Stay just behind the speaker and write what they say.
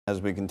As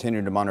we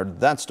continue to monitor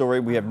that story,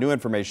 we have new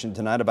information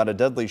tonight about a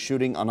deadly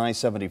shooting on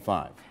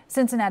I-75.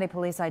 Cincinnati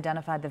police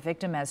identified the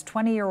victim as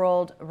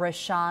 20-year-old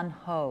Rashann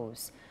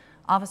Hose.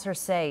 Officers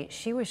say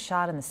she was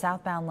shot in the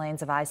southbound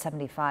lanes of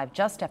I-75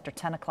 just after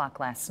 10 o'clock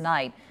last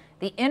night.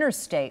 The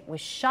interstate was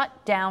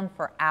shut down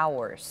for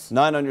hours.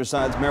 9 on your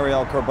side's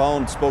Marielle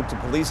Carbone spoke to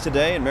police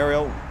today. And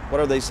Marielle, what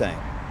are they saying?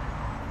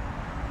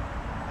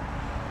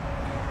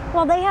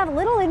 Well, they have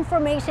little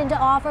information to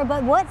offer,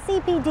 but what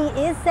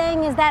CPD is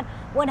saying is that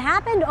what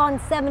happened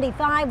on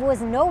 75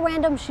 was no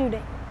random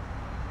shooting.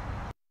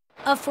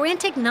 A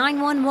frantic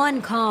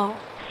 911 call.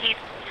 He's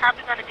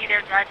probably going to be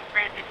there driving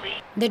frantically.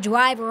 The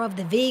driver of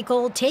the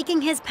vehicle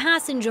taking his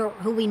passenger,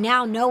 who we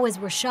now know as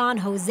Rashann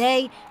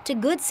Hose, to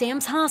Good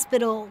Sam's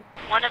Hospital.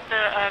 One of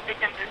the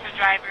victims is the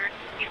driver.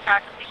 He's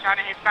possibly shot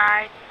in his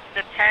side.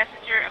 The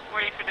passenger,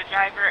 according to the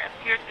driver,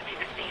 appears to be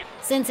deceased.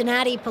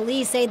 Cincinnati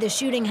police say the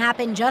shooting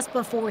happened just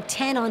before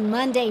 10 on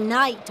Monday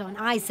night on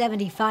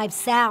I-75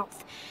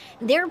 South.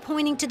 They're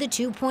pointing to the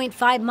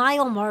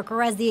 2.5-mile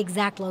marker as the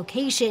exact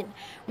location,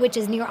 which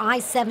is near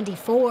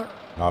I-74.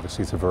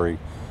 Obviously, it's a very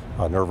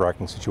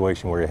nerve-wracking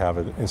situation where you have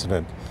an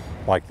incident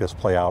like this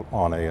play out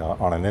on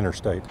an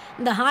interstate.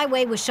 The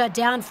highway was shut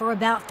down for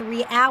about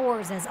 3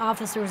 hours as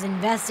officers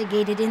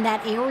investigated in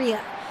that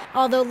area.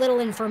 Although little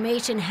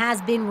information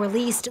has been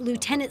released,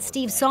 Lieutenant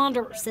Steve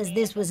Saunders says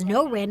this was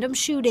no random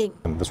shooting.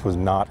 And this was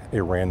not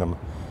a random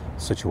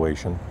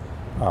situation.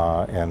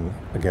 And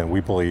again, we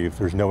believe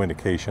there's no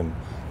indication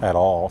at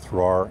all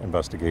through our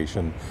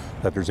investigation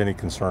that there's any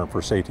concern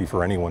for safety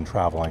for anyone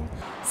traveling.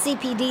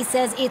 CPD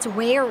says it's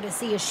rare to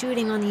see a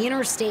shooting on the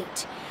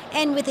interstate.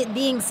 And with it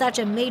being such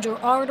a major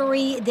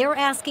artery, they're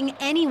asking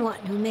anyone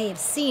who may have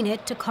seen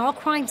it to call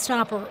Crime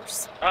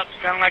Stoppers. Oh,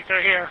 sound like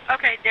they're here.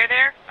 Okay, they're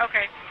there?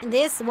 Okay.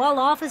 This while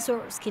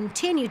officers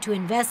continue to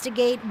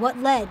investigate what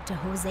led to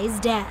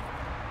Jose's death.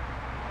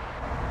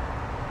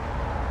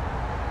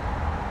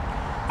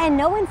 And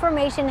no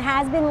information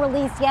has been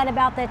released yet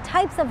about the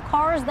types of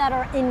cars that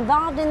are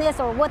involved in this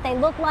or what they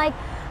look like.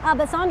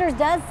 But Saunders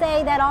does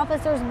say that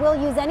officers will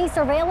use any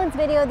surveillance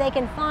video they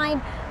can find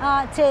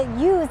to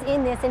use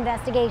in this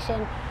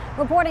investigation.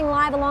 Reporting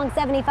live along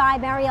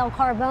 75, Marielle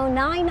Carbone,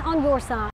 9 on your side.